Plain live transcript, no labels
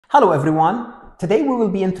Hello everyone. Today we will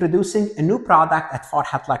be introducing a new product at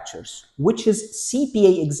Farhat Lectures, which is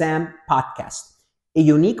CPA Exam Podcast, a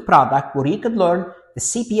unique product where you could learn the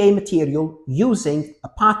CPA material using a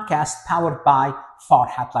podcast powered by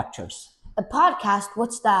Farhat Lectures. A podcast?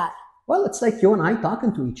 What's that? Well, it's like you and I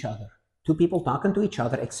talking to each other. Two people talking to each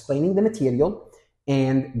other, explaining the material,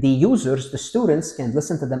 and the users, the students, can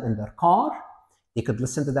listen to them in their car. They could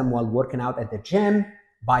listen to them while working out at the gym,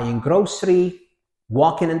 buying grocery,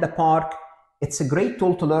 walking in the park. It's a great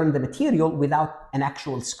tool to learn the material without an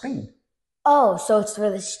actual screen. Oh, so it's for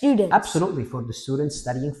the students. Absolutely, for the students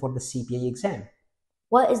studying for the CPA exam.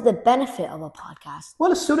 What is the benefit of a podcast?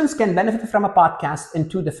 Well, students can benefit from a podcast in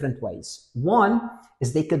two different ways. One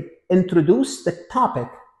is they could introduce the topic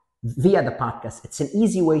via the podcast. It's an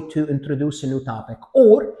easy way to introduce a new topic.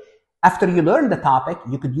 Or after you learn the topic,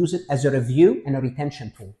 you could use it as a review and a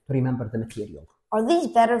retention tool to remember the material. Are these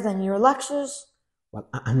better than your lectures? Well,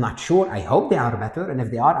 I'm not sure. I hope they are better. And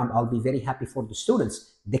if they are, I'll be very happy for the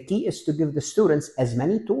students. The key is to give the students as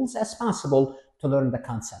many tools as possible to learn the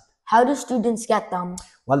concept. How do students get them?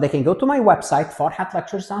 Well, they can go to my website,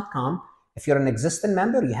 farhatlectures.com. If you're an existing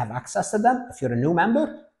member, you have access to them. If you're a new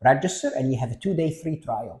member, register and you have a 2-day free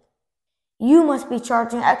trial. You must be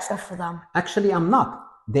charging extra for them. Actually, I'm not.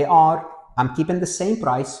 I'm keeping the same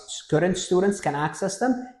price. Current students can access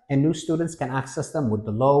them and new students can access them with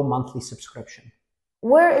the low monthly subscription.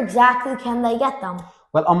 Where exactly can they get them?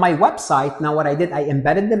 Well, on my website, now what I did, I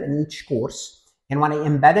embedded them in each course. And when I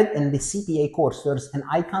embedded in the CPA course, there's an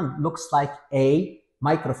icon looks like a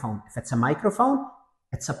microphone. If it's a microphone,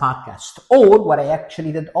 it's a podcast. Or what I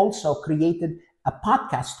actually did also created a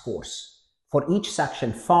podcast course for each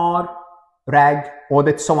section, FAR, Reg,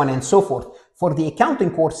 Audit, so on and so forth. For the accounting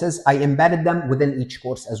courses, I embedded them within each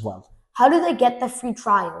course as well. How do they get the free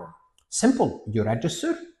trial? Simple. You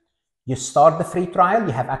register. You start the free trial,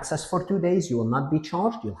 you have access for 2 days, you will not be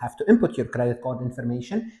charged. You'll have to input your credit card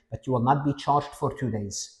information, but you will not be charged for 2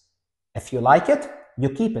 days. If you like it, you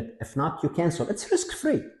keep it. If not, you cancel. It's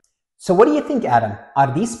risk-free. So what do you think, Adam?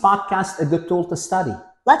 Are these podcasts a good tool to study?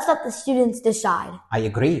 Let's let the students decide. I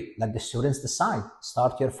agree. Let the students decide.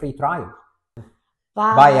 Start your free trial.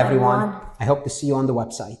 Bye, Bye everyone. I hope to see you on the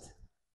website.